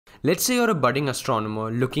Let's say you're a budding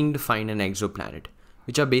astronomer looking to find an exoplanet,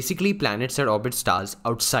 which are basically planets that orbit stars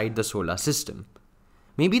outside the solar system.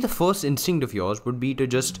 Maybe the first instinct of yours would be to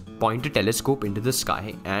just point a telescope into the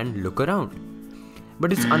sky and look around.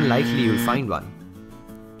 But it's unlikely you'll find one.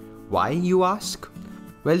 Why, you ask?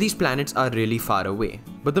 Well, these planets are really far away,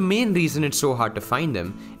 but the main reason it's so hard to find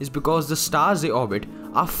them is because the stars they orbit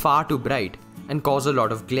are far too bright and cause a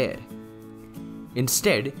lot of glare.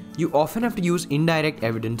 Instead, you often have to use indirect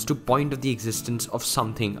evidence to point to the existence of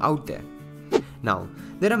something out there. Now,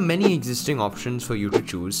 there are many existing options for you to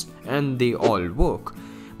choose, and they all work.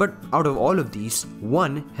 But out of all of these,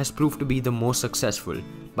 one has proved to be the most successful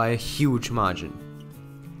by a huge margin.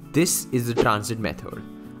 This is the transit method,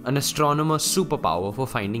 an astronomer's superpower for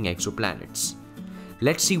finding exoplanets.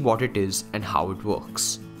 Let's see what it is and how it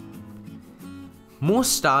works.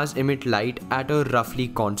 Most stars emit light at a roughly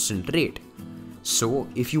constant rate. So,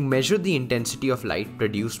 if you measure the intensity of light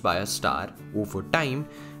produced by a star over time,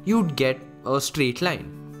 you'd get a straight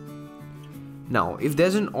line. Now, if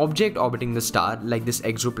there's an object orbiting the star, like this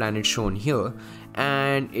exoplanet shown here,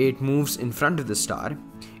 and it moves in front of the star,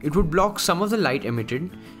 it would block some of the light emitted,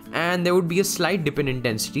 and there would be a slight dip in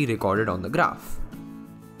intensity recorded on the graph.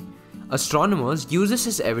 Astronomers use this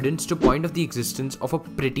as evidence to point out the existence of a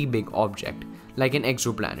pretty big object, like an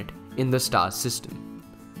exoplanet, in the star system.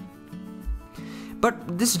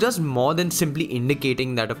 But this does more than simply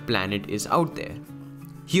indicating that a planet is out there.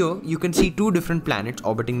 Here, you can see two different planets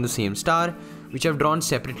orbiting the same star, which I've drawn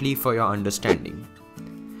separately for your understanding.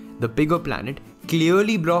 The bigger planet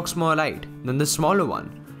clearly blocks more light than the smaller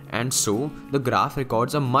one, and so the graph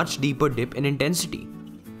records a much deeper dip in intensity.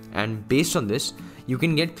 And based on this, you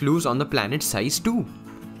can get clues on the planet's size too.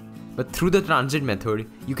 But through the transit method,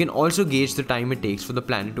 you can also gauge the time it takes for the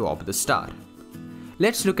planet to orbit the star.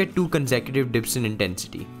 Let's look at two consecutive dips in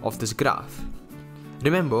intensity of this graph.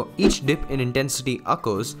 Remember, each dip in intensity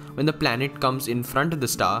occurs when the planet comes in front of the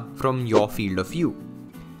star from your field of view.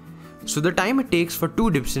 So the time it takes for two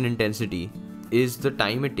dips in intensity is the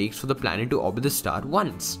time it takes for the planet to orbit the star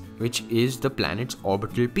once, which is the planet's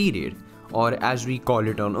orbital period, or as we call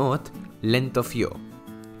it on Earth, length of year.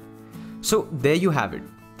 So there you have it.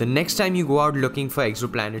 The next time you go out looking for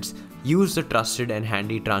exoplanets, use the trusted and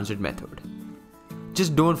handy transit method.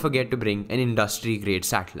 Just don't forget to bring an industry-grade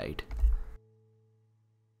satellite.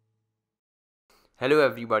 Hello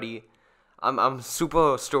everybody, I'm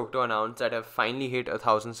super stoked to announce that I've finally hit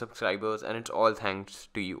 1,000 subscribers, and it's all thanks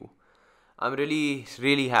to you. I'm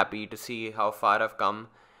really happy to see how far I've come,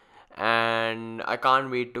 and I can't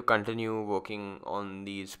wait to continue working on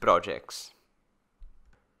these projects.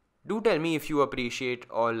 Do tell me if you appreciate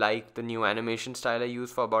or like the new animation style I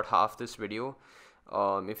used for about half this video.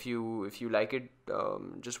 If you like it,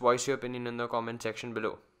 just voice your opinion in the comment section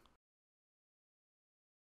below.